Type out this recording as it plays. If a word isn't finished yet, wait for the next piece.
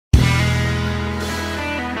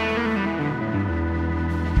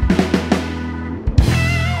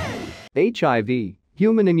HIV,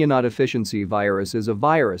 human immunodeficiency virus, is a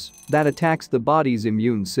virus that attacks the body's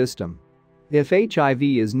immune system. If HIV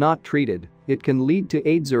is not treated, it can lead to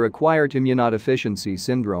AIDS or acquired immunodeficiency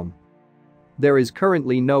syndrome. There is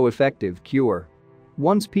currently no effective cure.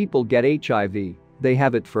 Once people get HIV, they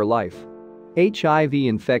have it for life. HIV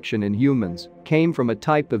infection in humans came from a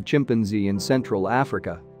type of chimpanzee in Central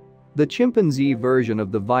Africa. The chimpanzee version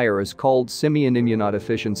of the virus, called simian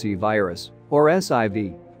immunodeficiency virus, or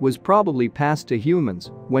SIV, was probably passed to humans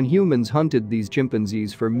when humans hunted these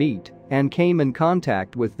chimpanzees for meat and came in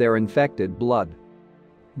contact with their infected blood.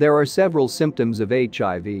 There are several symptoms of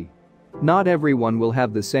HIV. Not everyone will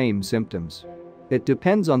have the same symptoms. It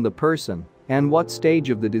depends on the person and what stage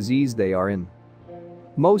of the disease they are in.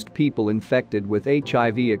 Most people infected with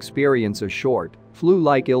HIV experience a short,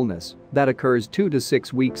 flu-like illness that occurs 2 to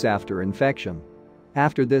 6 weeks after infection.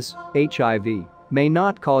 After this, HIV may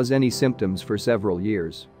not cause any symptoms for several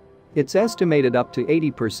years. It's estimated up to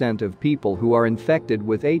 80% of people who are infected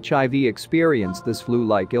with HIV experience this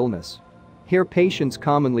flu-like illness. Here, patients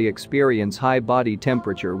commonly experience high body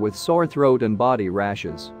temperature with sore throat and body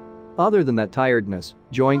rashes. Other than that, tiredness,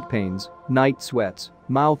 joint pains, night sweats,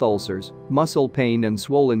 mouth ulcers, muscle pain and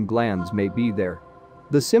swollen glands may be there.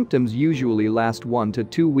 The symptoms usually last 1 to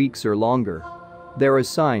 2 weeks or longer. They're a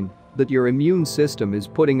sign that your immune system is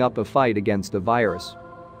putting up a fight against the virus.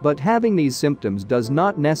 But having these symptoms does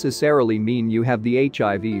not necessarily mean you have the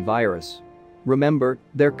HIV virus. Remember,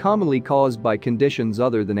 they're commonly caused by conditions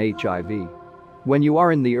other than HIV. When you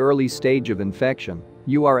are in the early stage of infection,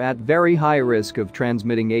 you are at very high risk of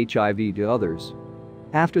transmitting HIV to others.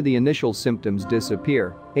 After the initial symptoms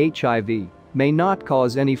disappear, HIV may not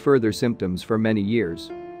cause any further symptoms for many years.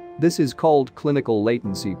 This is called clinical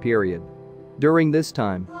latency period. During this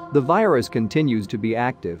time, the virus continues to be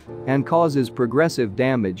active and causes progressive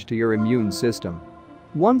damage to your immune system.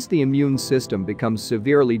 Once the immune system becomes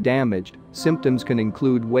severely damaged, symptoms can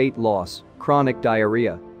include weight loss, chronic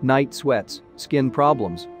diarrhea, night sweats, skin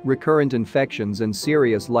problems, recurrent infections and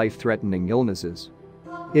serious life-threatening illnesses.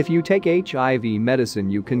 If you take HIV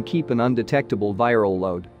medicine, you can keep an undetectable viral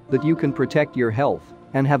load that you can protect your health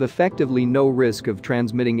and have effectively no risk of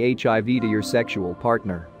transmitting HIV to your sexual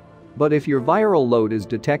partner. But if your viral load is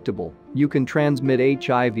detectable, you can transmit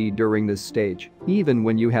HIV during this stage, even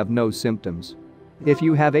when you have no symptoms. If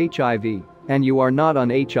you have HIV and you are not on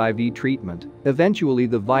HIV treatment, eventually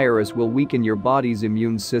the virus will weaken your body's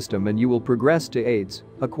immune system and you will progress to AIDS,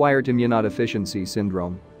 acquired immunodeficiency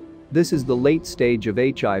syndrome. This is the late stage of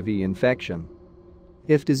HIV infection.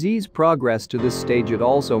 If disease progressed to this stage, it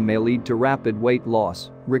also may lead to rapid weight loss,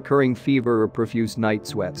 recurring fever or profuse night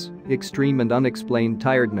sweats, extreme and unexplained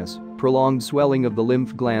tiredness, prolonged swelling of the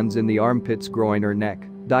lymph glands in the armpits, groin or neck,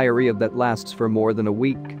 diarrhea that lasts for more than a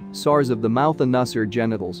week, sores of the mouth, anus or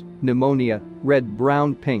genitals, pneumonia, red,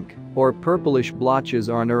 brown, pink, or purplish blotches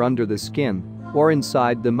on or under the skin, or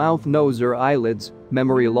inside the mouth, nose or eyelids,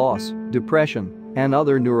 memory loss, depression, and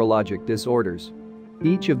other neurologic disorders.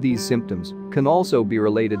 Each of these symptoms can also be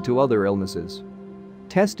related to other illnesses.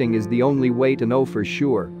 Testing is the only way to know for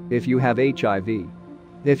sure if you have HIV.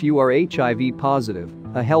 If you are HIV positive,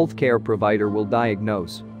 a healthcare provider will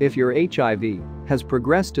diagnose if your HIV has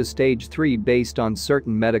progressed to stage 3 based on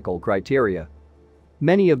certain medical criteria.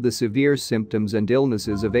 Many of the severe symptoms and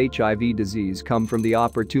illnesses of HIV disease come from the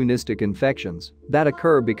opportunistic infections that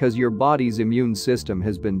occur because your body's immune system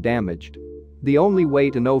has been damaged. The only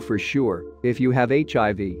way to know for sure if you have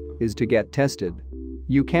HIV is to get tested.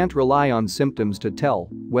 You can't rely on symptoms to tell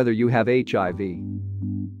whether you have HIV.